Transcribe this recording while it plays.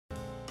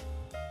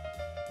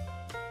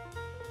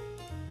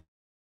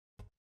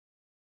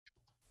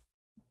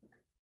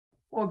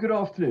Well, good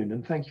afternoon,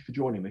 and thank you for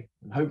joining me.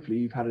 And hopefully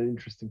you've had an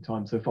interesting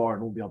time so far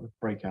in all the other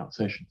breakout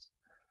sessions.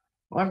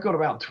 I've got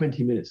about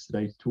 20 minutes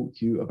today to talk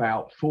to you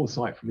about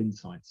Foresight from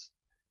Insights,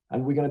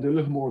 and we're going to do a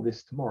little more of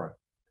this tomorrow.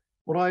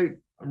 What I'm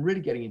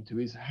really getting into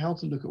is how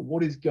to look at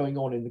what is going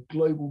on in the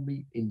global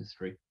meat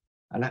industry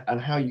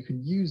and how you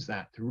can use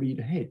that to read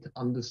ahead, to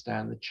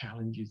understand the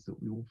challenges that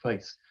we all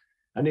face.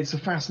 And it's a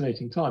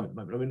fascinating time at the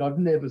moment. I mean, I've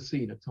never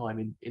seen a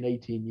time in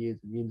 18 years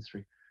in the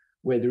industry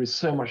where there is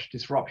so much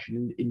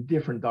disruption in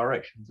different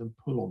directions and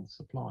pull on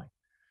supply.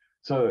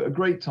 So a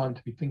great time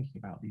to be thinking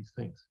about these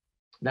things.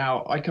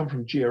 Now, I come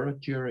from Gira.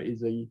 Gira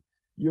is a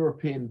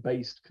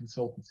European-based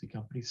consultancy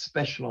company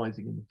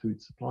specializing in the food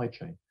supply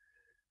chain.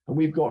 And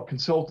we've got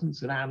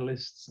consultants and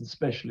analysts and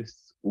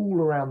specialists all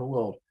around the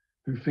world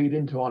who feed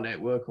into our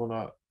network on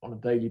a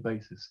daily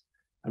basis.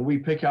 And we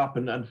pick up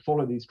and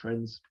follow these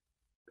trends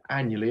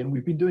annually, and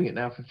we've been doing it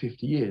now for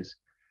 50 years.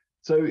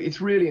 So it's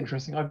really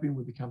interesting. I've been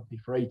with the company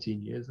for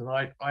 18 years, and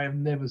I have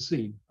never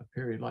seen a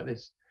period like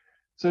this.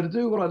 So to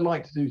do what I'd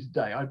like to do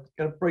today, I'm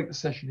going to break the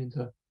session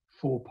into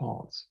 4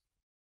 parts.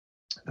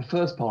 The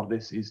first part of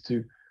this is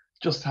to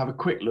just have a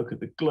quick look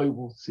at the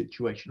global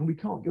situation. And we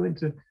can't go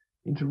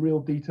into real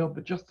detail,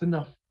 but just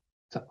enough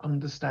to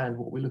understand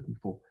what we're looking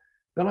for.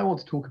 Then I want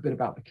to talk a bit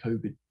about the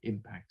COVID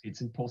impact. It's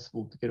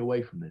impossible to get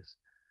away from this.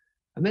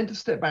 And then to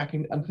step back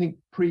and think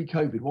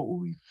pre-COVID, what were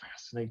we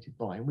fascinated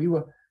by? And we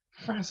were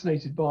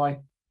fascinated by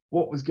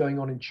what was going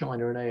on in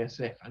China and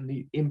ASF, and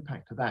the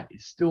impact of that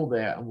is still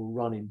there and will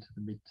run into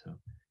the midterm.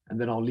 And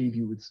then I'll leave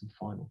you with some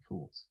final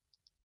thoughts.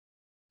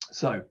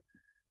 So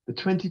the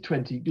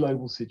 2020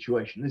 global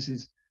situation, this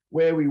is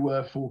where we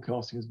were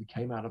forecasting as we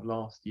came out of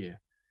last year.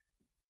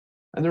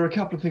 And there are a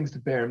couple of things to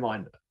bear in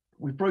mind.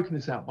 We've broken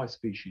this out by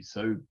species.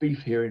 So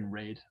beef here in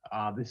red,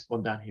 this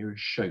one down here is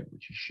shoat,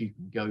 which is sheep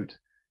and goat,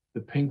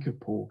 the pink of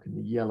pork and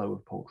the yellow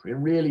of poultry.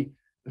 And really,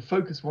 the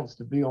focus wants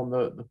to be on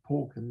the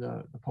pork and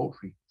the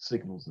poultry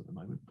signals at the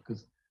moment,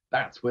 because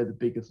that's where the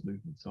biggest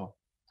movements are.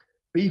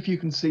 Beef, you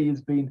can see,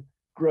 has been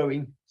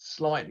growing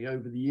slightly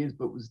over the years,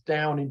 but was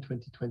down in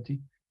 2020,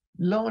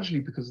 largely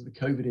because of the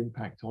COVID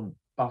impact on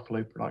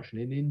buffalo production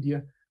in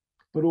India.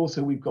 But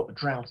also we've got the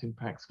drought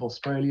impacts of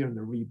Australia and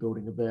the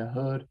rebuilding of their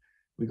herd.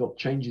 We've got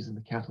changes in the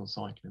cattle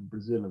cycle in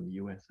Brazil and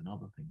the US and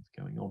other things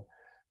going on.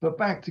 But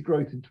back to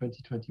growth in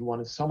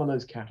 2021 as some of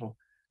those cattle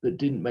that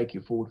didn't make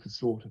it forward for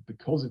slaughter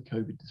because of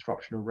COVID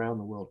disruption around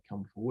the world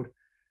come forward,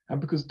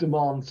 and because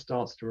demand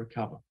starts to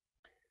recover.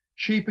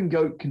 Sheep and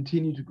goat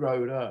continue to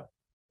grow at a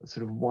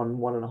sort of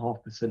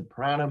 1.5%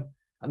 per annum,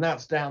 and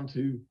that's down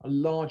to a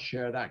large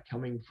share of that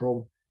coming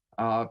from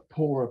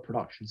poorer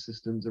production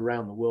systems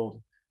around the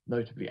world,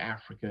 notably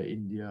Africa,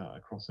 India,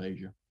 across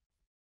Asia,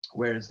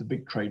 whereas the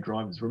big trade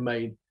drivers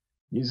remain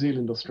New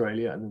Zealand,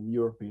 Australia, and then the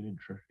European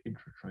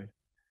intra-trade.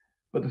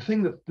 But the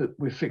thing that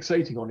we're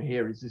fixating on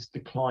here is this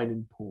decline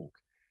in pork.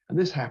 And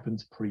this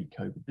happens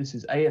pre-COVID. This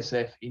is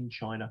ASF in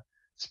China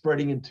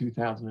spreading in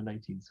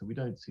 2018, so we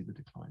don't see the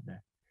decline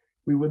there.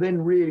 We were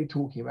then really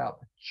talking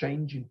about the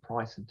change in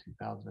price in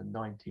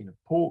 2019 of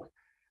pork,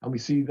 and we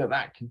see that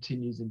that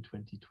continues in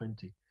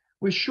 2020.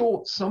 We're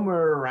short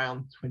somewhere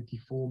around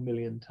 24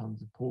 million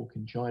tons of pork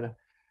in China,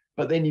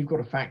 but then you've got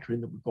to factor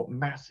in that we've got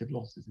massive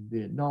losses in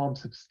Vietnam,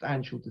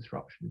 substantial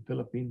disruption in the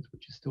Philippines,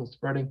 which is still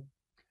spreading,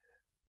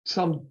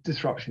 some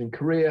disruption in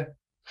Korea,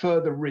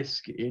 further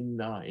risk in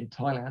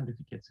Thailand if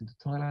it gets into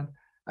Thailand,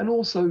 and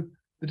also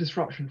the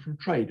disruption from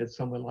trade as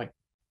somewhere like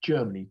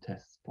Germany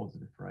tests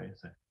positive for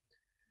ASF.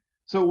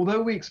 So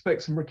although we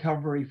expect some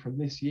recovery from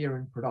this year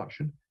in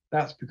production,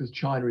 that's because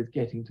China is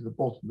getting to the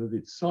bottom of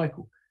its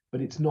cycle, but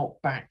it's not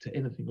back to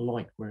anything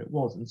like where it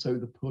was. And so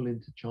the pull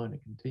into China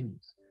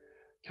continues.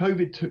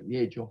 COVID took the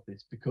edge off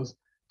this because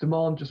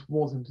demand just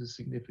wasn't as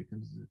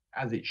significant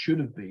as it should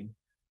have been,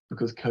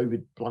 because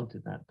COVID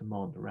blunted that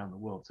demand around the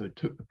world. So it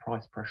took the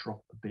price pressure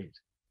off a bit.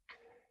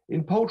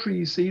 In poultry,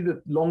 you see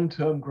that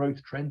long-term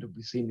growth trend of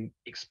we've seen the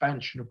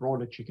expansion of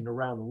broiler chicken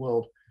around the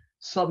world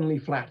suddenly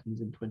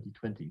flattens in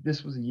 2020.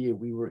 This was a year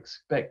we were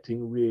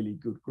expecting really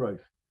good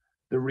growth.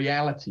 The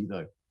reality,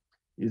 though,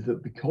 is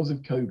that because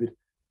of COVID,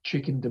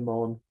 chicken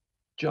demand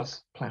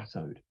just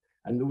plateaued,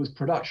 and there was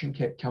production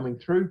kept coming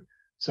through.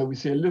 So we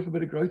see a little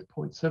bit of growth,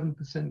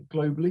 0.7%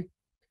 globally.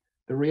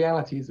 The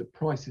reality is that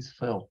prices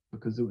fell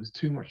because there was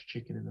too much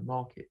chicken in the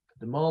market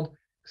for demand,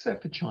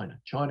 except for China.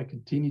 China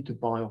continued to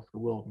buy off the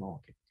world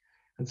market.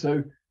 And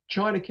so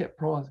China kept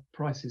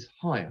prices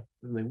higher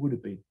than they would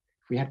have been.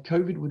 If we had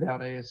COVID without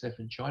ASF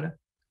in China,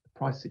 the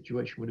price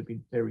situation would have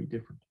been very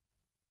different.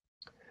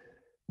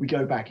 We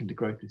go back into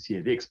growth this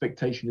year. The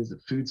expectation is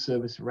that food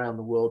service around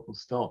the world will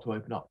start to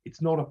open up.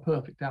 It's not a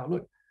perfect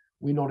outlook.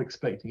 We're not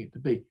expecting it to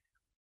be.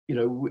 You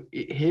know,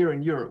 here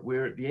in Europe,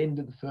 we're at the end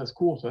of the first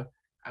quarter,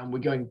 and we're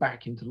going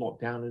back into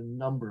lockdown in a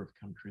number of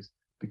countries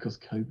because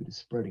COVID is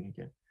spreading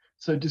again.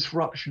 So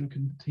disruption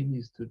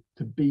continues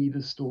to be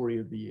the story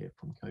of the year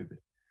from COVID.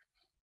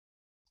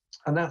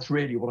 And that's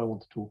really what I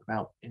want to talk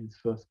about in this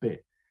first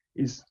bit,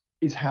 is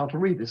how to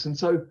read this. And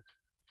so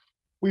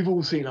we've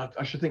all seen,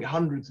 I should think,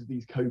 hundreds of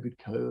these COVID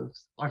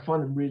curves. I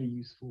find them really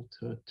useful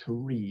to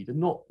read, and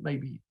not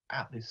maybe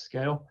at this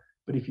scale,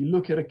 but if you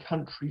look at a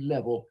country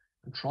level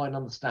and try and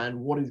understand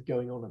what is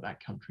going on in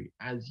that country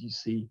as you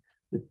see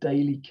the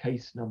daily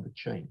case number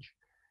change.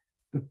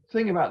 The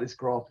thing about this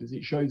graph is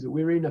it shows that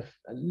we're in at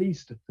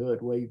least a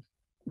third wave,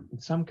 in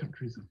some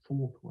countries a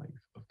fourth wave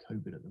of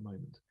COVID at the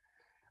moment.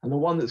 And the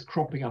one that's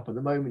cropping up at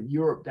the moment,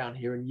 Europe down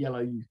here in yellow,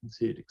 you can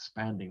see it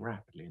expanding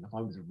rapidly. And if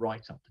I was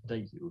right up to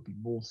date, it would be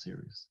more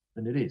serious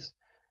than it is.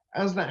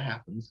 As that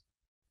happens,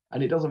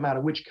 and it doesn't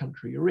matter which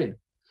country you're in,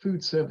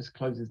 food service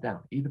closes down,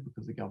 either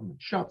because the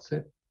government shuts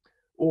it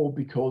or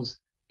because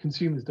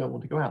consumers don't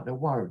want to go out. They're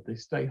worried, they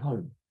stay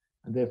home.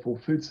 And therefore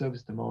food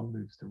service demand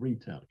moves to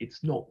retail.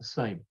 It's not the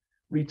same.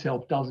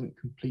 Retail doesn't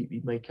completely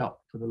make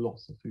up for the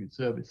loss of food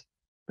service,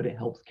 but it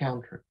helps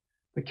counter it.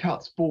 The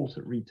cuts bought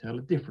at retail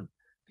are different.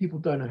 People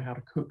don't know how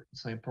to cook the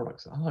same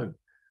products at home,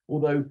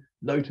 although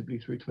notably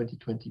through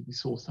 2020, we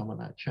saw some of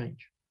that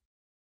change.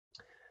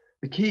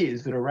 The key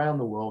is that around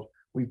the world,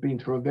 we've been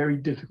through a very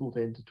difficult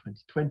end to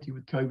 2020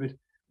 with COVID.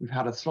 We've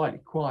had a slightly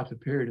quieter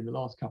period in the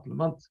last couple of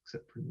months,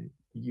 except for in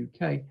the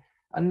UK,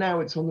 and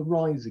now it's on the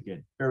rise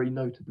again, very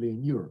notably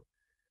in Europe.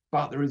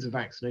 But there is a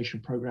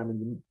vaccination program in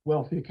the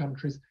wealthier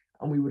countries,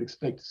 and we would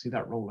expect to see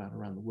that roll out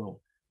around the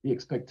world. The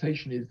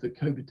expectation is that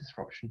COVID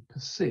disruption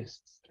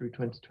persists through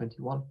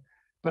 2021,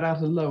 but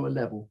at a lower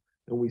level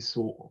than we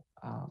saw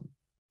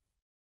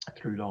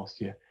through last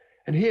year.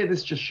 And here,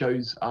 this just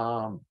shows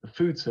the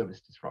food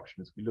service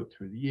disruption as we look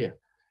through the year.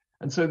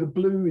 And so the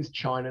blue is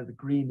China, the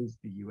green is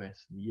the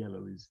US, and the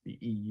yellow is the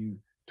EU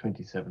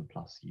 27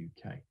 plus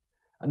UK.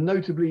 And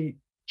notably,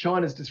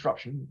 China's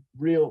disruption,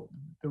 the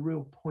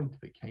real point of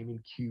it came in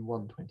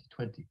Q1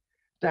 2020.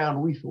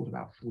 Down, we thought,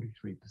 about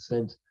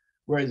 43%,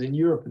 whereas in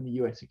Europe and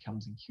the US, it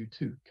comes in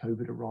Q2.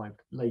 COVID arrived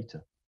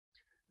later.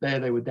 There,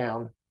 they were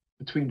down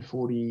between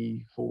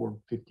 44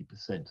 and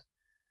 50%.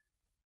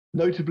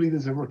 Notably,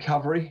 there's a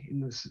recovery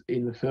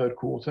in the third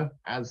quarter.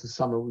 As the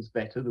summer was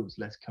better, there was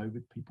less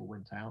COVID, people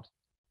went out.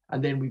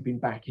 And then we've been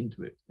back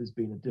into it. There's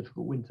been a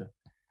difficult winter.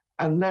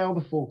 And now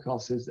the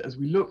forecast says that as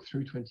we look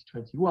through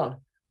 2021,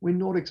 we're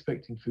not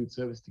expecting food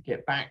service to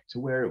get back to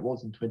where it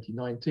was in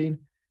 2019.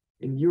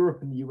 In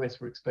Europe and the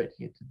US, we're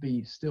expecting it to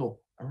be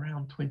still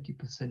around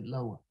 20%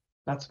 lower.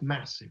 That's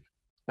massive.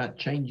 That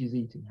changes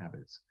eating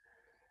habits.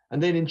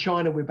 And then in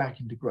China, we're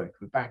back into growth.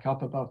 We're back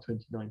up above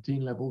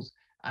 2019 levels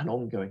and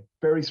ongoing.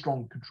 Very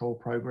strong control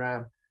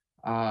program.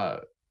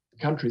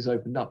 Countries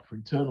opened up for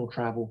internal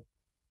travel.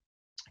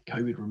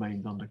 COVID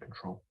remains under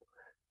control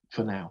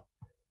for now.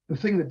 The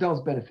thing that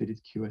does benefit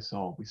is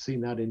QSR. We've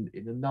seen that in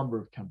a number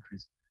of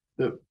countries,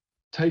 that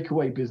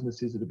takeaway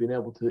businesses that have been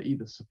able to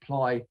either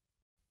supply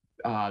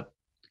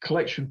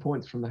collection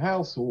points from the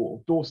house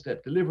or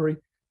doorstep delivery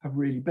have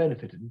really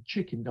benefited. And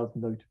chicken does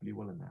notably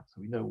well in that. So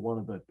we know one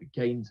of the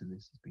gains in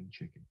this has been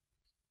chicken.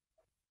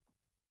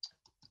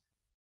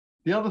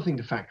 The other thing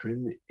to factor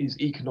in is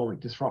economic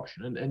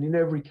disruption. And in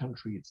every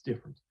country, it's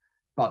different.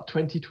 But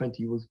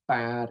 2020 was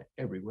bad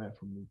everywhere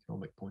from an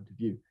economic point of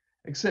view,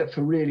 except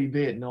for really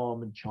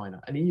Vietnam and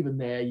China. And even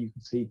there, you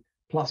can see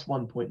plus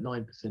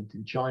 1.9%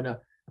 in China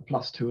and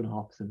plus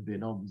 2.5% in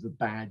Vietnam. Was a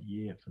bad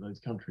year for those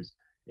countries.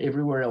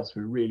 Everywhere else,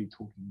 we're really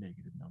talking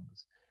negative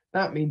numbers.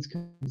 That means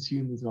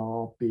consumers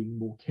are being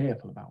more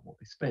careful about what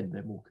they spend.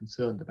 They're more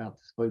concerned about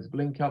disposable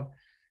income.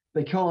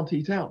 They can't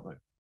eat out, though.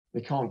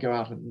 They can't go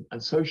out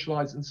and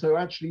socialize. And so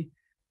actually,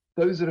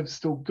 those that have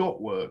still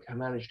got work have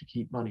managed to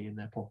keep money in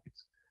their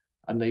pockets.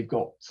 And they've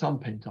got some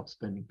pent-up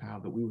spending power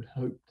that we would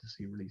hope to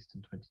see released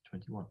in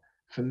 2021.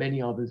 For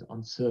many others,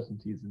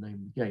 uncertainty is the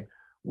name of the game.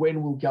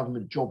 When will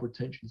government job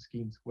retention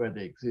schemes where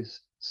they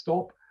exist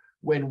stop?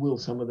 When will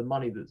some of the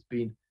money that's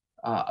been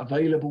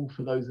available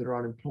for those that are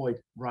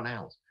unemployed run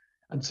out?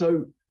 And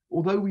so,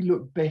 although we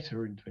look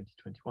better in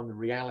 2021, the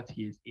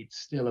reality is it's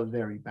still a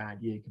very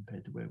bad year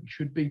compared to where we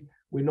should be.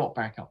 We're not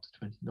back up to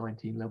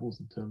 2019 levels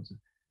in terms of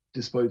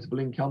disposable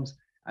incomes,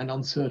 and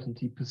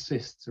uncertainty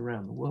persists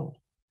around the world.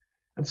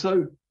 And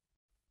so,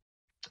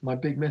 my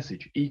big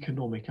message,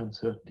 economic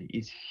uncertainty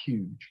is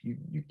huge.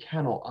 You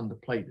cannot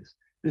underplay this.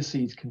 This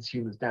sees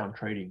consumers down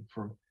trading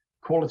from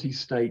quality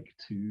steak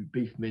to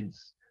beef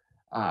mince,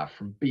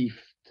 from beef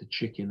to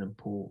chicken and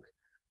pork,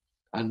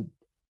 and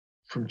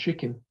from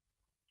chicken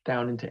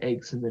down into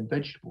eggs and then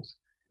vegetables.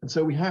 And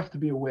so we have to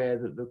be aware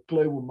that the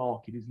global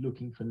market is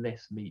looking for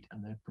less meat,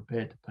 and they're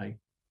prepared to pay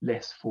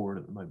less for it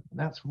at the moment. And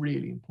that's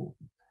really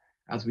important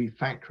as we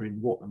factor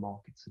in what the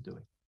markets are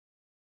doing.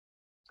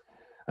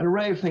 An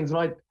array of things,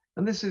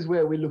 and this is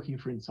where we're looking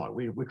for insight.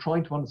 We're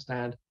trying to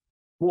understand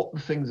what the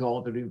things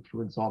are that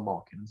influence our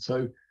market. And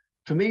so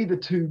for me, the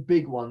two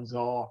big ones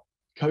are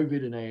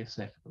COVID and ASF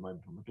at the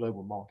moment on the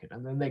global market,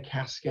 and then their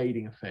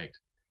cascading effect.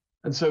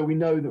 And so we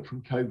know that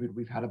from COVID,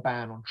 we've had a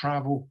ban on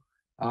travel.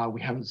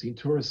 We haven't seen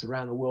tourists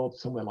around the world.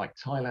 Somewhere like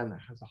Thailand that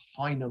has a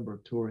high number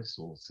of tourists,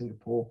 or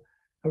Singapore,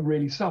 have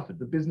really suffered.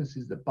 The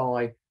businesses that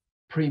buy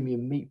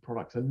premium meat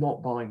products are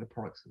not buying the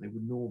products that they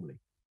would normally,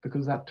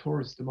 because that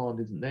tourist demand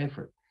isn't there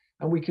for it.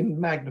 And we can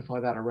magnify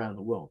that around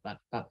the world.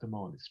 That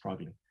demand is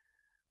struggling.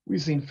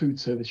 We've seen food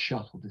service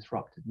shut or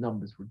disrupted,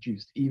 numbers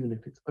reduced. Even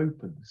if it's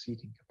open, the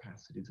seating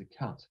capacities are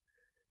cut.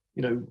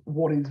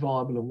 What is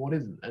viable and what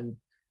isn't?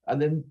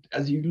 And then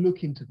as you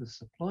look into the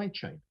supply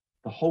chain,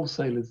 the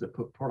wholesalers that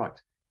put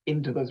product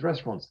into those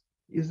restaurants,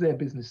 is their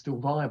business still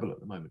viable at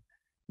the moment?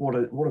 What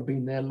have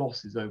been their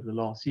losses over the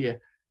last year?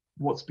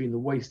 What's been the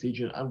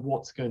wastage, and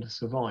what's going to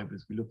survive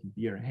as we look into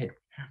the year ahead?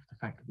 We have to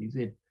factor these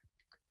in.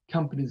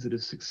 Companies that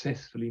have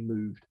successfully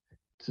moved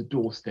to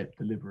doorstep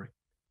delivery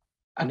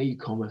and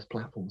e-commerce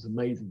platforms,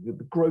 amazing.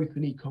 The growth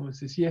in e-commerce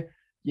this year,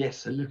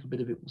 yes, a little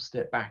bit of it will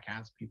step back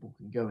as people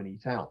can go and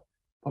eat out,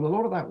 but a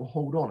lot of that will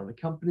hold on. And the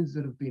companies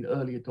that have been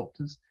early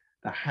adopters,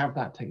 that have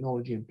that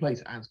technology in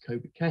place as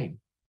COVID came,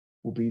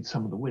 will be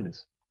some of the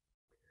winners.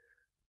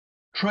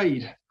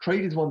 Trade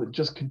is one that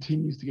just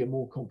continues to get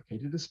more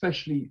complicated,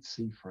 especially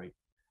sea freight.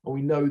 And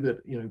we know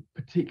that,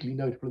 particularly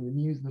notable in the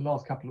news in the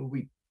last couple of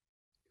weeks,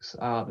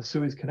 the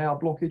Suez Canal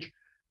blockage,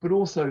 but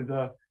also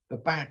the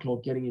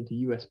backlog getting into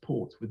US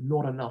ports with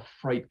not enough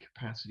freight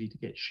capacity to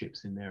get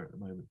ships in there at the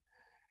moment.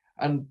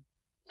 And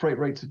freight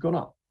rates have gone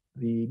up.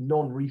 The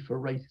non-reefer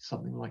rate is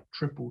something like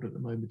tripled at the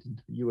moment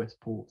into the US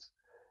ports.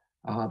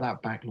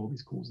 That backlog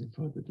is causing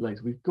further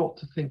delays. We've got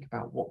to think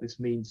about what this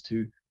means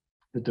to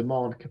the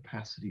demand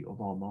capacity of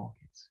our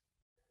markets.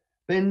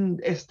 Then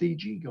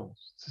SDG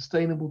goals,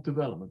 sustainable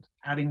development,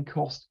 adding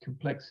cost,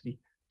 complexity.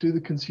 Do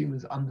the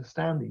consumers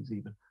understand these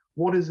even?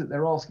 What is it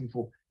they're asking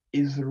for?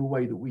 Is there a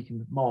way that we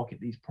can market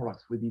these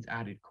products with these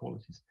added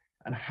qualities?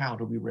 And how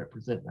do we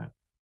represent that?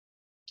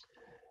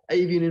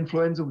 Avian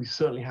influenza, we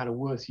certainly had a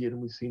worse year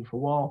than we've seen for a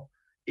while.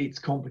 It's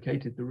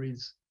complicated. There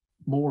is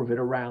more of it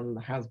around than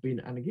there has been.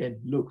 And again,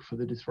 look for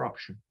the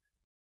disruption.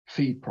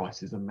 Feed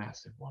prices are a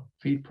massive one.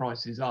 Feed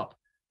prices up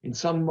in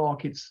some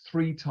markets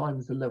 3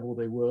 times the level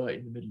they were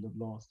in the middle of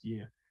last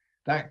year.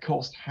 That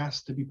cost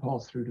has to be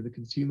passed through to the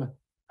consumer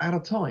at a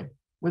time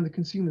when the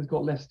consumer's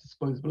got less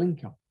disposable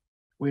income.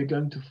 We're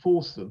going to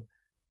force them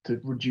to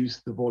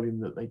reduce the volume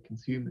that they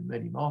consume in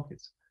many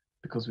markets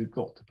because we've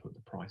got to put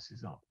the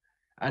prices up.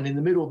 And in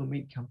the middle, the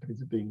meat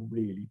companies are being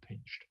really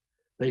pinched.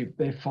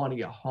 They're finding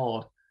it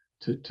hard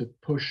to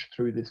push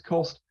through this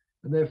cost,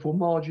 and therefore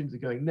margins are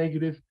going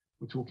negative.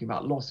 We're talking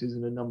about losses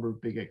in a number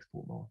of big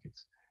export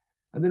markets.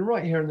 And then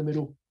right here in the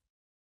middle,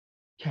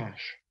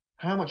 cash.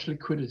 How much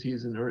liquidity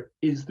is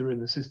there in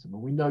the system?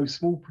 And we know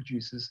small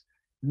producers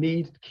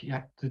need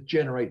to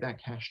generate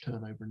that cash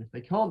turnover. And if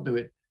they can't do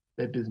it,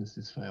 their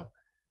businesses fail.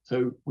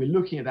 So we're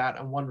looking at that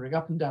and wondering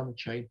up and down the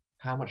chain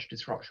how much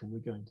disruption we're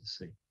going to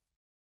see.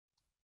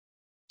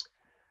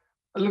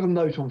 A little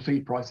note on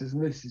feed prices,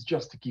 and this is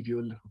just to give you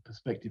a little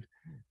perspective.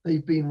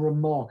 They've been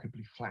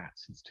remarkably flat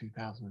since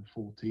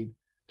 2014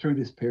 through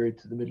this period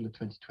to the middle of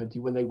 2020,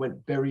 when they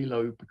went very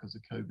low because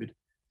of COVID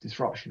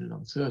disruption and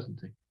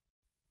uncertainty.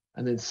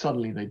 And then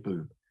suddenly they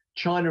boom.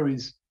 China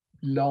is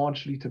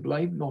largely to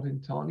blame, not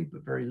entirely,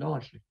 but very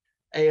largely.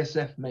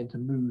 ASF meant a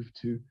move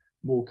to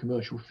more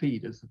commercial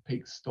feed as the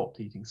pigs stopped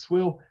eating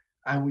swill,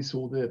 and we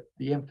saw the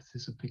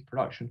emphasis of pig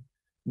production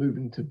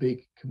moving to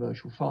big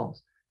commercial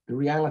farms. The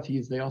reality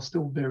is they are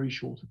still very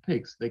short of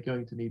pigs. They're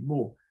going to need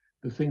more.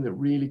 The thing that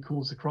really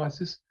caused the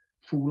crisis,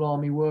 fall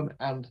armyworm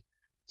and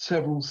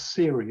several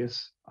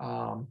serious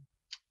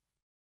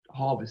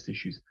harvest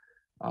issues,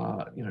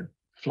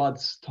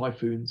 floods,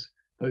 typhoons,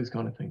 those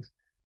kind of things.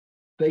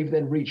 They've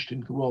then reached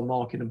into the world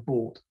market and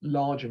bought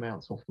large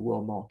amounts off the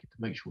world market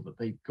to make sure that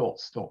they've got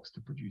stocks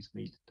to produce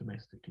meat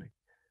domestically.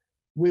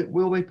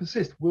 Will they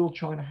persist? Will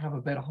China have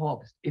a better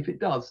harvest? If it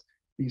does,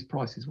 these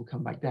prices will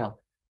come back down.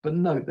 But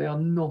no, they are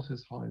not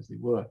as high as they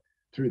were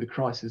through the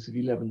crisis of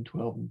 11,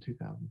 12, and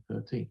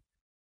 2013.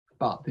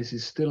 But this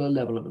is still a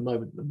level at the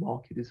moment the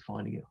market is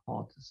finding it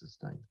hard to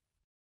sustain.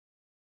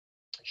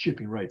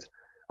 Shipping rates.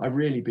 I've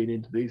really been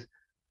into these.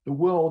 The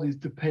world is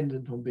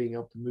dependent on being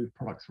able to move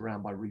products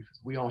around by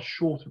reefers. We are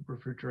short of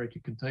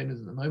refrigerated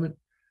containers at the moment.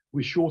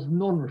 We're short of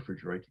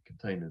non-refrigerated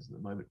containers at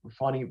the moment. We're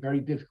finding it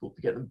very difficult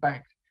to get them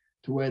back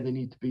to where they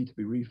need to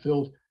be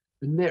refilled.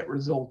 The net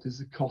result is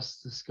the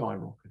costs are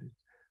skyrocketed.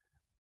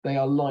 They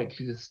are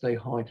likely to stay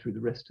high through the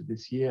rest of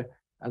this year,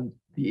 and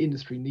the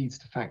industry needs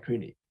to factor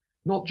in it.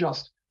 Not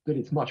just that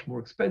it's much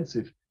more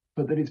expensive,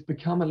 but that it's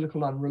become a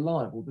little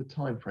unreliable, the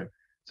time frame.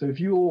 So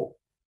if you're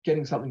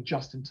getting something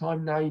just in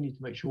time, now you need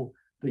to make sure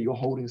that you're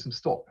holding some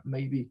stock,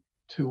 maybe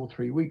 2 or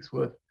 3 weeks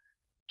worth,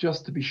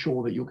 just to be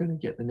sure that you're going to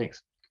get the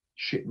next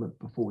shipment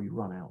before you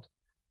run out.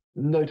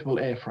 The notable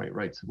air freight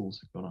rates have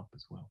also gone up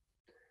as well.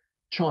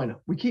 China,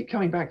 we keep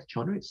coming back to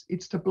China.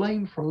 It's to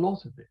blame for a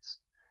lot of this.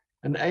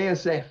 And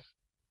ASF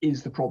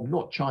is the problem,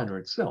 not China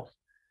itself.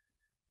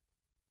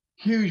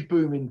 Huge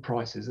boom in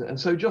prices. And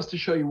so just to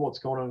show you what's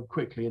going on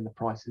quickly in the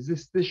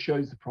prices, this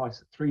shows the price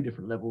at 3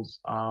 different levels.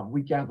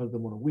 We gather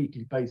them on a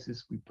weekly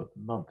basis. We put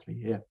them monthly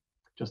here,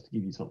 just to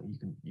give you something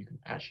you can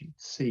actually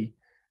see.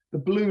 The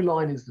blue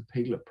line is the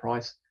piglet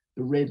price.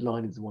 The red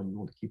line is the one you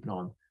want to keep an eye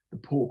on, the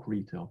pork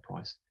retail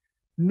price.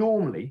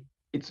 Normally,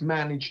 it's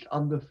managed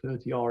under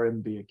 30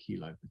 RMB a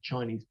kilo, the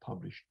Chinese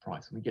published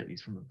price. And we get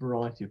these from a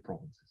variety of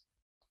provinces.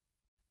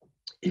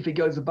 If it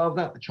goes above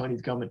that, the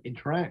Chinese government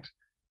interact,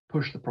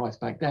 push the price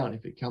back down.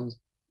 If it comes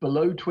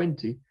below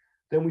 20,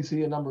 then we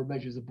see a number of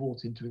measures are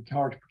brought in to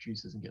encourage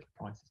producers and get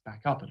the prices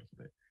back up a little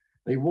bit.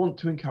 They want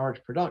to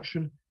encourage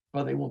production,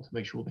 but they want to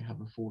make sure they have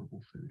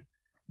affordable food.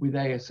 With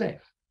ASF,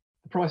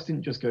 the price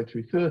didn't just go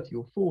through 30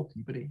 or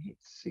 40, but it hit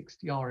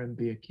 60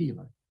 RMB a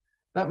kilo.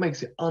 That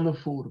makes it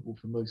unaffordable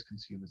for most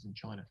consumers in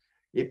China.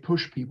 It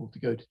pushed people to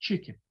go to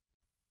chicken,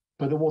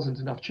 but there wasn't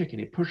enough chicken.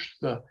 It pushed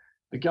the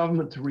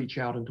government to reach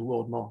out into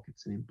world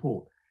markets and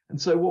import. And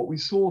so what we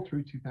saw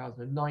through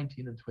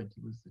 2019 and 20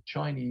 was the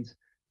Chinese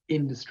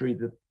industry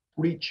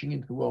reaching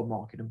into the world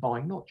market and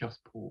buying not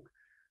just pork,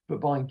 but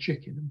buying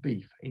chicken and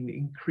beef in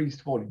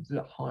increased volumes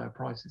at higher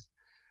prices.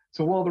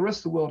 So while the rest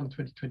of the world in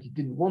 2020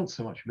 didn't want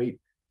so much meat,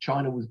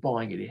 China was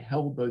buying it. It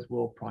held those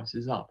world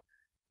prices up.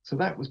 So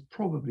that was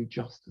probably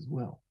just as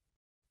well.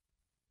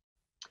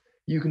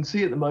 You can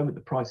see at the moment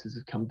the prices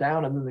have come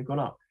down and then they've gone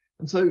up.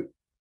 And so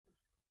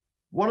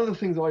one of the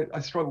things I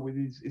struggle with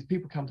is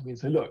people come to me and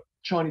say, look,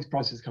 Chinese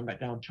prices come back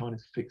down.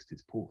 China's fixed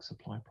its pork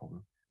supply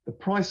problem. The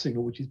price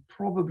signal, which is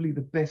probably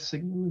the best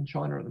signal in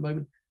China at the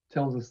moment,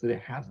 tells us that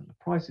it hasn't. The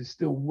price is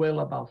still well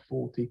above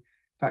 40. In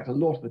fact, a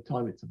lot of the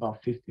time it's above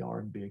 50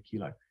 RMB a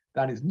kilo.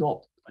 That is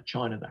not a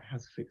China that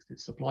has fixed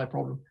its supply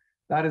problem.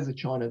 That is a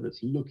China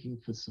that's looking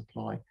for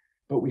supply.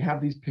 But we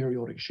have these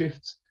periodic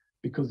shifts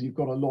because you've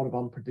got a lot of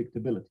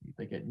unpredictability.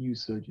 They get new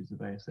surges of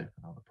ASF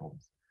and other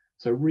problems.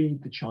 So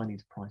read the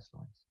Chinese price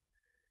lines.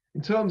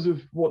 In terms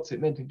of what's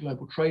it meant in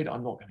global trade,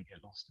 I'm not going to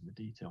get lost in the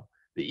detail.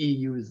 The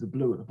EU is the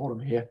blue at the bottom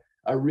here,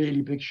 a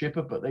really big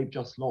shipper, but they've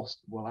just lost,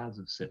 well, as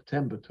of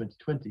September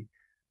 2020,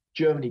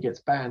 Germany gets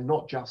banned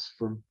not just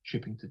from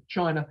shipping to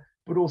China,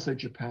 but also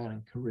Japan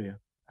and Korea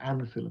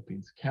and the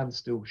Philippines can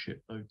still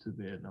ship though to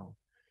Vietnam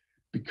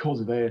because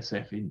of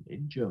ASF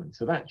in Germany.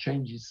 So that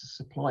changes the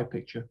supply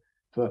picture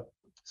for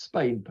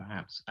Spain,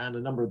 perhaps, and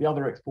a number of the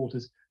other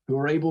exporters who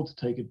are able to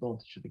take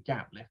advantage of the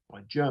gap left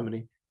by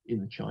Germany in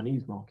the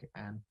Chinese market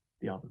and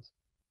the others.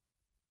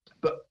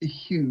 But a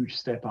huge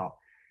step up.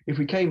 If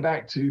we came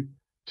back to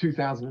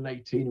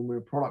 2018 and we're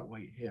a product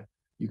weight here,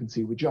 you can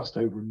see we're just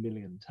over 1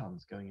 million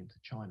tons going into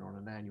China on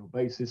an annual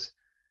basis.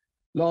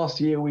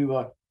 Last year, we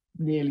were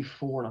nearly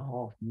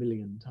 4.5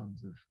 million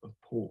tons of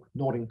pork,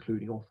 not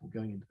including offal,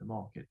 going into the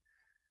market.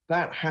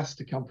 That has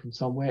to come from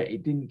somewhere.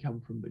 It didn't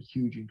come from a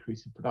huge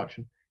increase in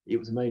production. It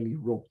was mainly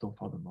robbed off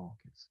other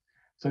markets.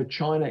 So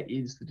China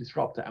is the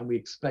disruptor, and we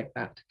expect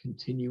that to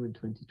continue in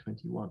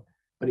 2021,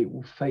 but it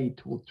will fade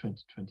towards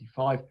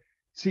 2025.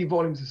 See,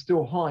 volumes are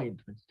still high in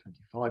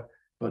 2025,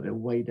 but they're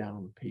way down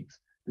on the peaks.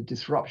 The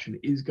disruption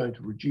is going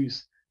to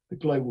reduce. The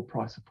global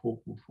price of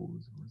pork will fall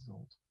as a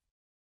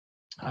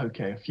result.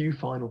 Okay, a few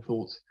final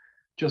thoughts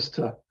just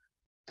to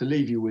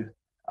leave you with.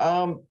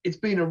 It's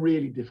been a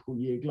really difficult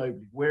year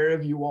globally.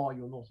 Wherever you are,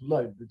 you're not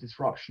alone. The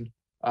disruption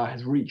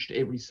has reached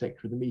every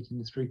sector of the meat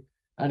industry,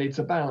 and it's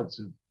a balance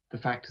of the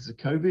factors of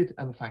COVID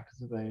and the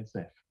factors of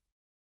ASF.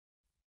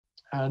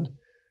 And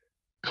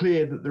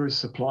clear that there is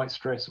supply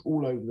stress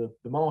all over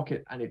the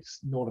market, and it's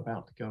not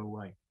about to go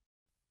away.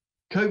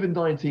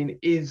 COVID-19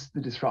 is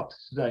the disruptor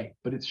today,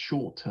 but it's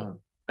short term.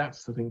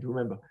 That's the thing to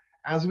remember.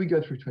 As we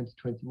go through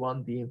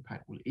 2021, the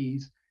impact will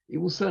ease. It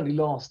will certainly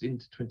last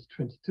into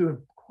 2022 and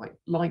quite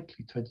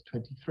likely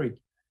 2023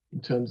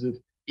 in terms of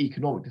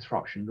economic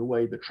disruption, the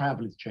way that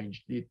travel has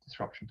changed, the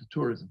disruption to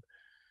tourism.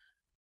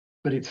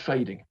 But it's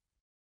fading.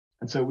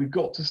 And so we've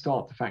got to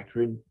start to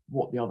factor in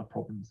what the other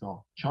problems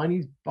are.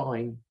 Chinese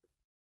buying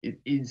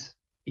is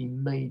a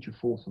major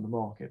force on the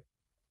market.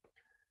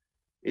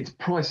 It's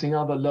pricing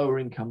other lower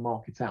income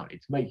markets out.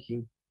 It's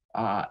making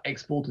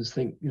exporters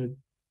think,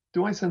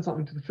 do I send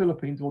something to the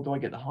Philippines or do I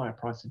get the higher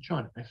price in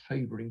China? They're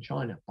favoring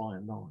China by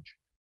and large.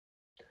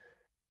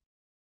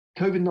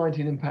 COVID-19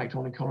 impact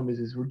on economies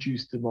is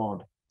reduced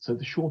demand. So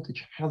the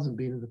shortage hasn't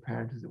been as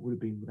apparent as it would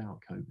have been without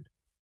COVID.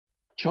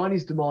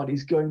 Chinese demand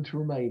is going to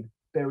remain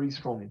very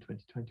strong in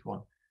 2021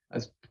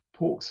 as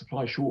pork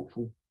supply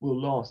shortfall will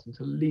last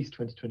until at least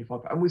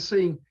 2025.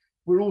 And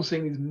we're all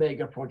seeing these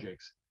mega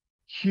projects,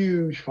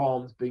 huge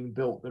farms being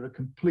built that are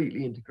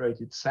completely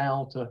integrated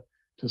sow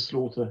to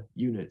slaughter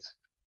units.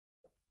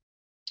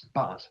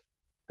 But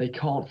they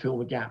can't fill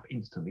the gap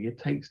instantly. It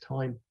takes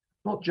time,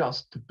 not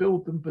just to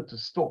build them, but to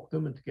stock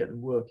them and to get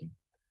them working.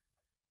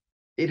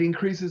 It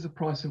increases the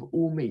price of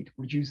all meat,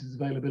 reduces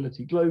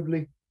availability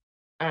globally,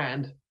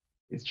 and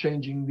it's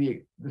changing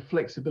the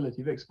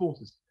flexibility of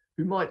exporters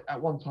who might at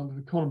one time have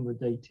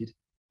accommodated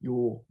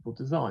your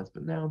desires,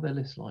 but now they're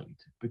less likely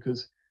to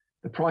because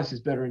the price is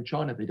better in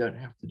China. They don't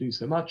have to do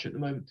so much at the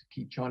moment to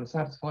keep China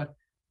satisfied,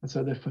 and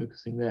so they're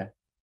focusing there.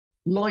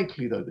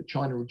 Likely, though, that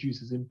China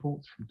reduces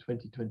imports from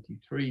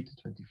 2023 to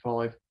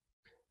 25.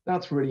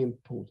 That's really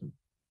important.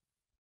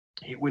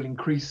 It will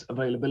increase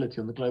availability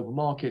on the global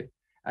market,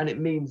 and it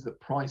means that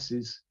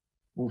prices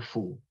will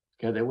fall.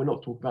 Okay, we're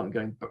not talking about them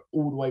going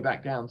all the way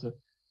back down to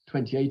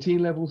 2018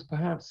 levels,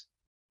 perhaps,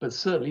 but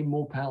certainly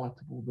more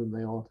palatable than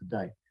they are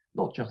today.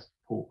 Not just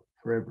pork,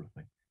 for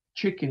everything.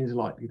 Chicken is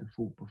likely to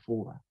fall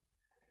before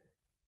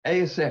that.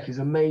 ASF is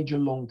a major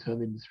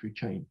long-term industry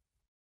chain.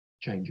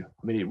 changer.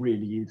 I mean, it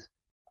really is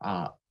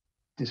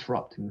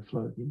disrupting the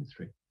flow of the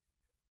industry.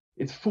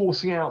 It's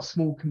forcing out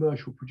small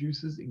commercial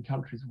producers in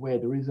countries where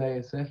there is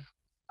ASF,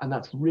 and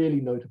that's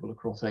really notable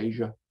across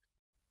Asia.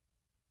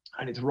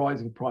 And it's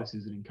rising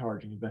prices and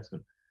encouraging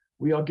investment.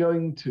 We are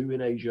going to,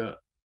 in Asia,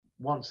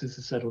 once this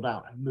is settled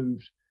out, and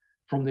moved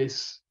from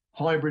this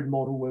hybrid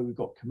model where we've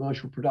got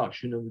commercial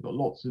production and we've got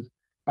lots of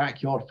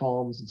backyard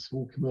farms and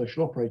small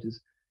commercial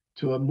operators,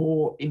 to a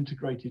more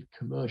integrated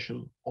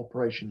commercial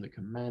operation that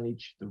can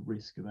manage the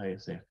risk of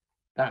ASF.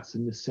 That's a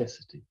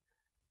necessity.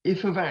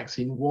 If a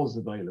vaccine was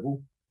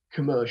available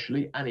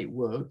commercially and it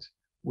worked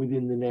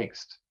within the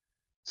next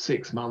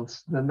 6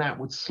 months, then that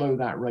would slow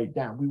that rate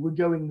down. We were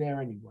going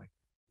there anyway.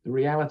 The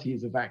reality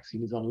is a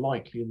vaccine is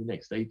unlikely in the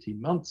next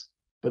 18 months,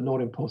 but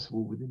not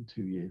impossible within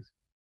 2 years.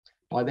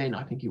 By then,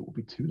 I think it will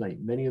be too late.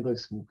 Many of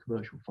those small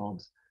commercial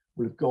farms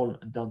will have gone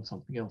and done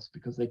something else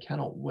because they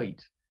cannot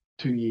wait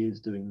 2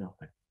 years doing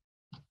nothing.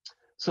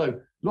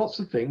 So lots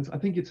of things. I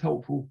think it's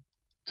helpful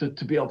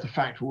to be able to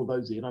factor all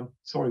those in. I'm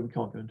sorry we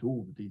can't go into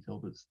all the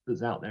detail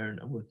that's out there and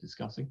worth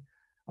discussing.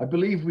 I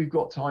believe we've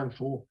got time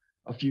for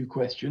a few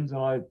questions,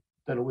 and I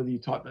don't know whether you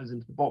type those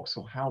into the box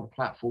or how the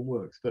platform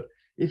works, but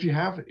if you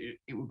have,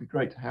 it would be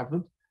great to have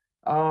them.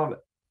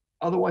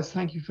 Otherwise,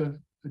 thank you for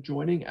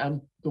joining,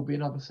 and there'll be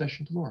another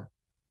session tomorrow.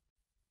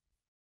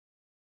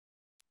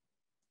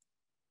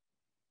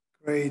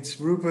 Great,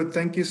 Rupert,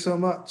 thank you so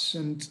much.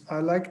 And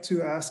I'd like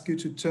to ask you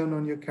to turn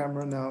on your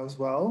camera now as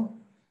well.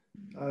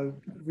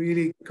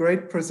 Really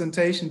great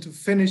presentation to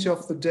finish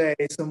off the day,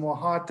 some more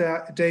hard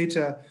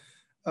data,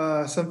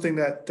 something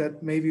that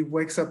maybe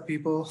wakes up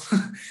people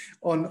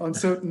on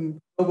certain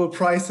global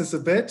prices a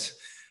bit.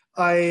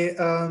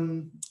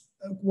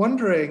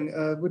 Wondering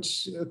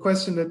which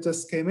question that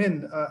just came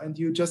in, and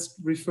you just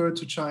referred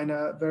to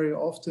China very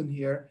often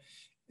here,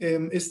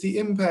 is the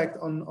impact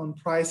on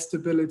price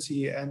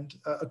stability and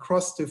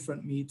across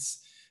different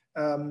meats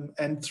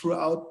and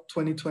throughout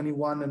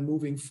 2021 and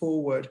moving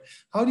forward.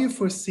 How do you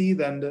foresee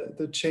then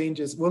the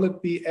changes? Will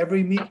it be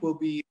every meat will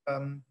be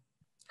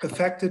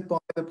affected by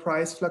the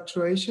price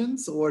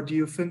fluctuations, or do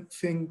you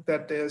think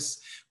that there's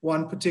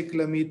one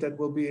particular meat that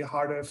will be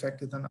harder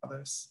affected than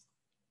others?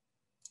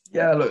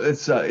 Yeah, look,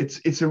 it's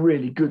a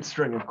really good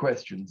string of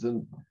questions,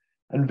 and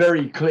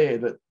very clear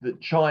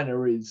that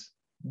China is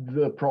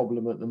the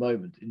problem at the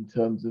moment in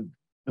terms of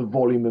the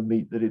volume of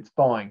meat that it's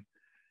buying.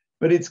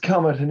 But it's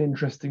come at an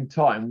interesting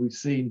time. We've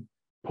seen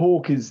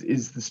pork is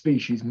the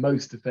species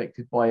most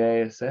affected by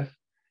ASF,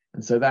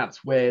 and so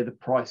that's where the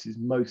price is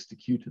most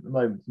acute at the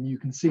moment. And you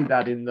can see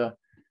that in the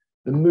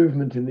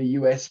movement in the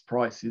US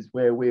prices,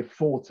 where we're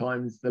 4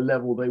 times the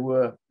level they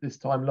were this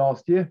time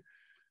last year,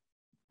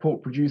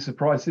 pork producer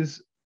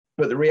prices.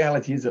 But the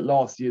reality is that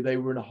last year they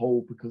were in a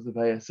hole because of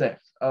ASF,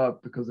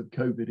 because of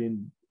COVID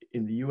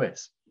in the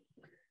US.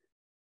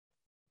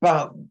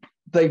 But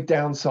they've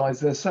downsized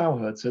their sow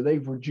herd, so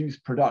they've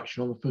reduced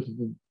production on the foot of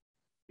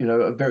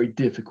a very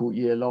difficult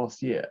year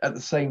last year. At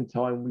the same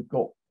time, we've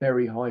got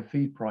very high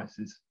feed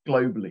prices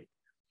globally,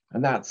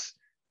 and that's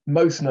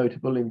most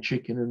notable in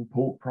chicken and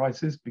pork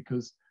prices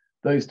because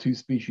those 2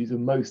 species are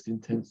most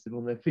intensive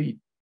on their feed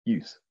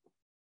use.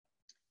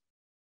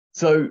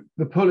 So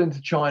the pull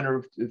into China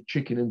of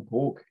chicken and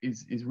pork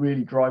is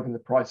really driving the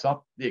price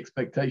up. The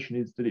expectation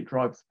is that it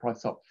drives the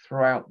price up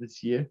throughout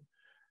this year.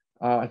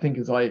 I think,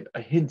 as I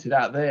hinted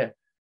at there,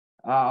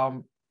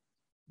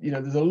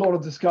 there's a lot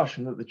of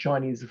discussion that the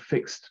Chinese have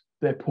fixed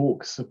their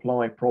pork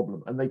supply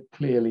problem, and they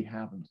clearly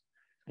haven't.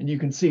 And you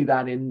can see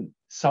that in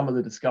some of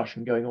the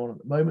discussion going on at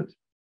the moment,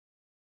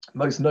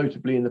 most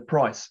notably in the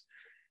price.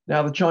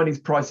 Now, the Chinese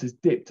price has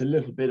dipped a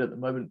little bit at the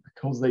moment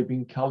because they've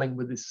been culling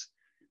with this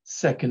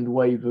second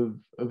wave of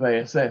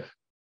ASF.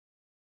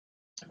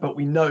 But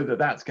we know that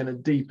that's going to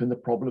deepen the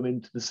problem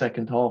into the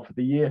second half of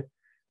the year.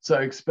 So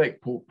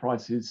expect pork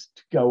prices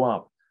to go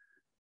up.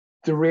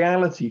 The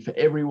reality for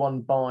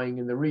everyone buying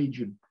in the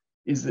region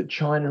is that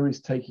China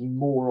is taking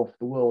more off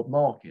the world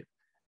market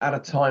at a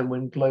time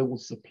when global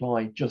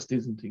supply just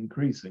isn't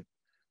increasing.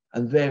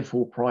 And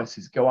therefore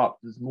prices go up.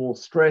 There's more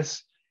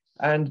stress,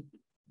 and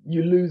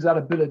you lose that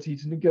ability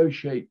to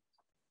negotiate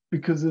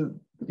because of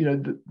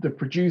the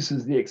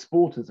producers, the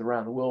exporters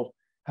around the world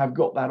have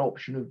got that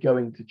option of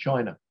going to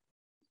China.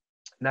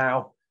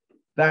 Now,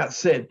 that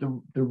said,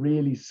 the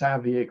really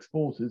savvy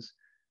exporters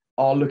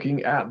are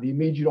looking at the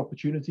immediate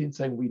opportunity and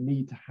saying we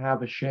need to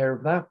have a share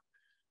of that.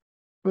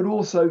 But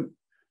also,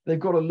 they've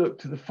got to look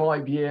to the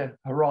 5-year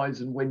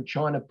horizon when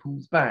China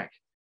pulls back.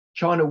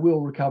 China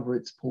will recover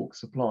its pork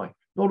supply.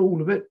 Not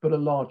all of it, but a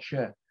large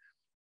share.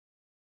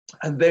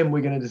 And then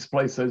we're going to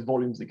displace those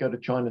volumes that go to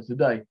China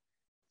today.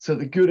 So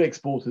the good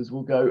exporters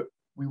will go,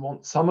 we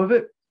want some of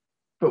it,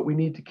 but we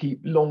need to keep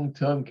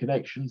long-term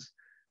connections.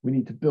 We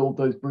need to build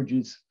those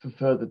bridges for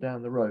further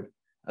down the road.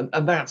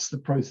 And that's the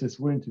process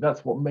we're into.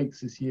 That's what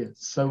makes this year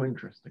so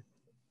interesting.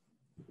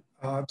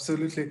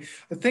 Absolutely.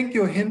 I think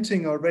you're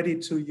hinting already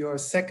to your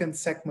second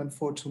segment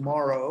for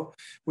tomorrow,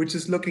 which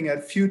is looking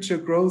at future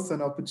growth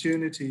and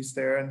opportunities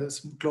there in this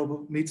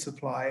global meat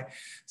supply.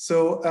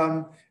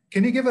 So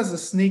Can you give us a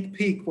sneak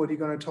peek what you're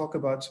going to talk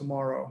about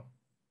tomorrow?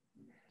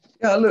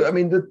 Yeah, look, I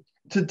mean,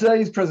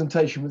 today's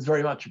presentation was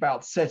very much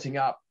about setting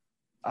up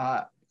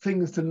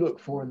things to look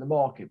for in the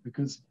market,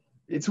 because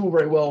it's all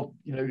very well,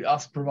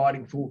 us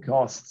providing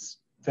forecasts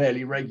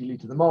fairly regularly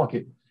to the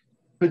market,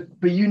 but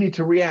you need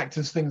to react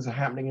as things are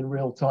happening in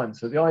real time.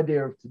 So the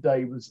idea of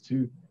today was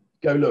to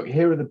go, look,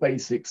 here are the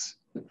basics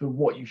for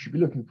what you should be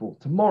looking for.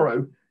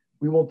 Tomorrow,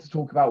 we want to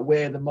talk about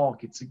where the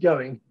markets are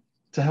going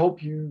to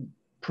help you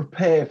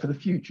prepare for the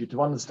future,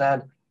 to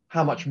understand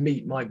how much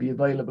meat might be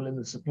available in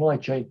the supply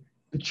chain,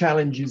 the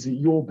challenges that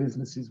your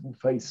businesses will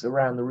face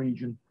around the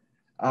region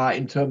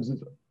in terms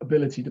of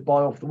ability to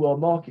buy off the world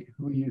market.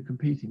 Who are you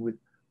competing with?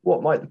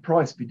 What might the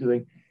price be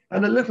doing?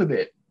 And a little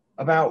bit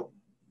about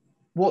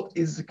what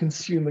is the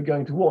consumer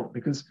going to want?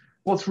 Because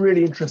what's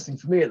really interesting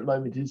for me at the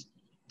moment is,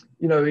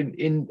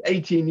 in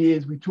 18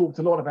 years, we talked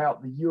a lot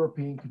about the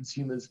European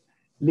consumers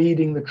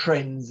leading the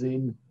trends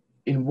in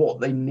what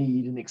they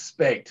need and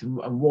expect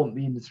and want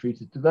the industry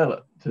to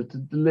develop, to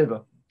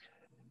deliver.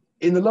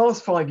 In the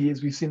last 5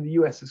 years, we've seen the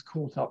US has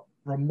caught up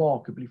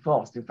remarkably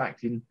fast. In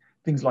fact, in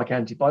things like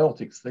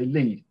antibiotics, they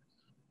lead.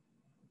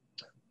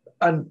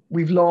 And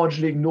we've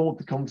largely ignored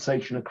the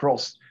conversation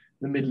across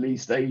the Middle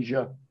East,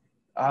 Asia.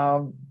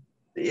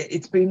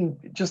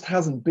 It just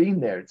hasn't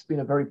been there. It's been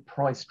a very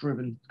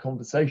price-driven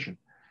conversation.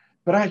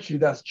 But actually,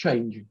 that's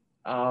changing.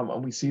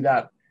 And we see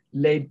that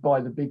led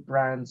by the big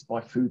brands,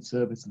 by food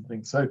service and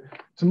things. So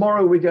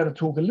tomorrow, we're going to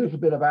talk a little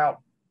bit about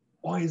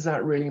why is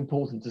that really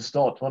important to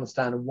start to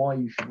understand, and why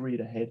you should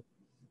read ahead.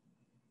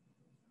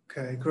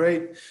 Okay,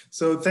 great.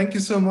 So thank you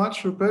so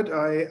much, Rupert.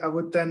 I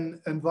would then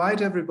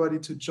invite everybody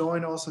to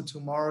join also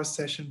tomorrow's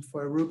session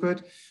for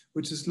Rupert,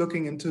 which is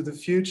looking into the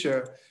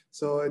future.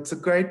 So it's a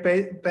great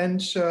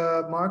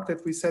benchmark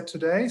that we set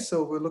today.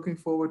 So we're looking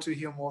forward to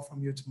hear more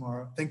from you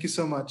tomorrow. Thank you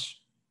so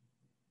much.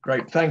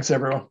 Great. Thanks,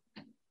 everyone.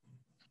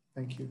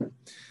 Thank you.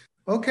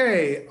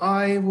 Okay,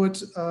 I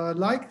would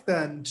like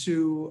then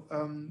to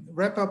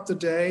wrap up the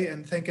day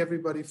and thank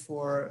everybody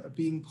for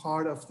being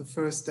part of the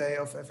first day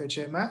of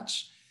FHA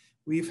Match.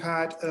 We've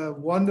had a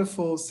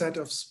wonderful set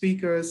of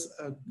speakers,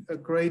 a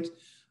great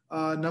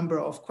number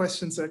of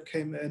questions that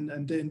came in,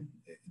 and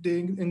the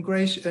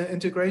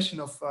integration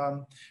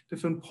of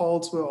different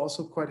polls were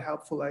also quite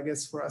helpful, I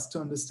guess, for us to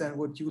understand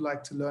what you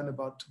like to learn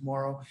about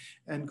tomorrow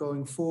and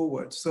going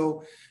forward.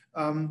 So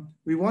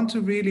we want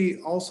to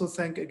really also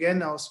thank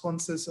again our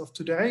sponsors of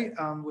today.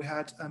 We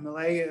had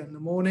MLA in the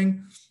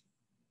morning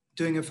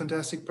doing a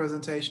fantastic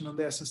presentation on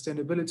their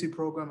sustainability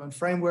program and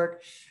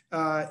framework.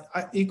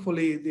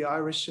 Equally, the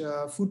Irish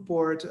Food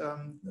Board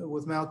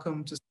with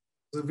Malcolm just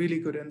a really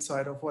good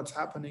insight of what's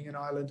happening in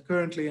Ireland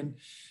currently and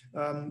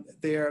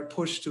their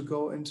push to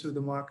go into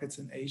the markets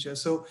in Asia.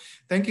 So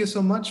thank you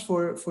so much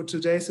for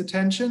today's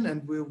attention,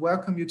 and we'll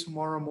welcome you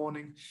tomorrow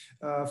morning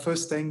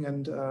first thing,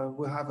 and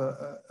we'll have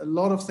a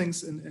lot of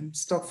things in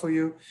stock for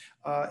you,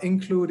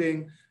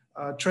 including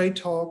trade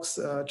talks,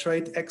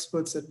 trade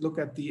experts that look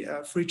at the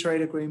free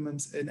trade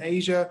agreements in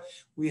Asia.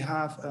 We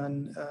have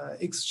an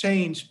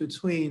exchange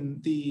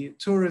between the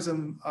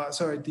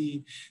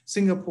the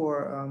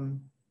Singapore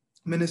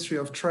Ministry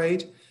of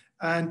Trade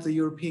and the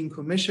European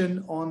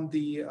Commission on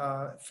the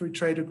free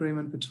trade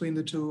agreement between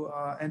the two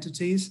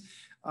entities.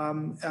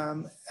 And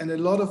a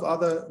lot of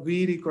other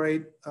really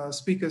great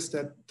speakers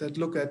that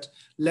look at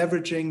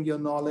leveraging your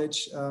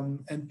knowledge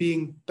and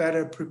being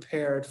better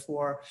prepared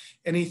for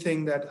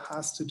anything that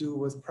has to do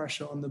with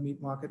pressure on the meat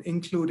market,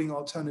 including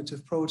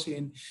alternative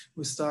protein.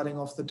 We're starting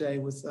off the day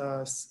with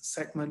a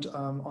segment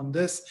on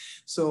this.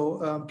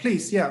 So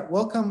please, yeah,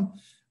 welcome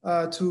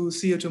to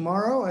see you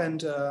tomorrow,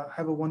 and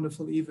have a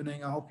wonderful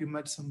evening. I hope you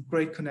met some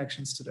great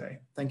connections today.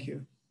 Thank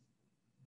you.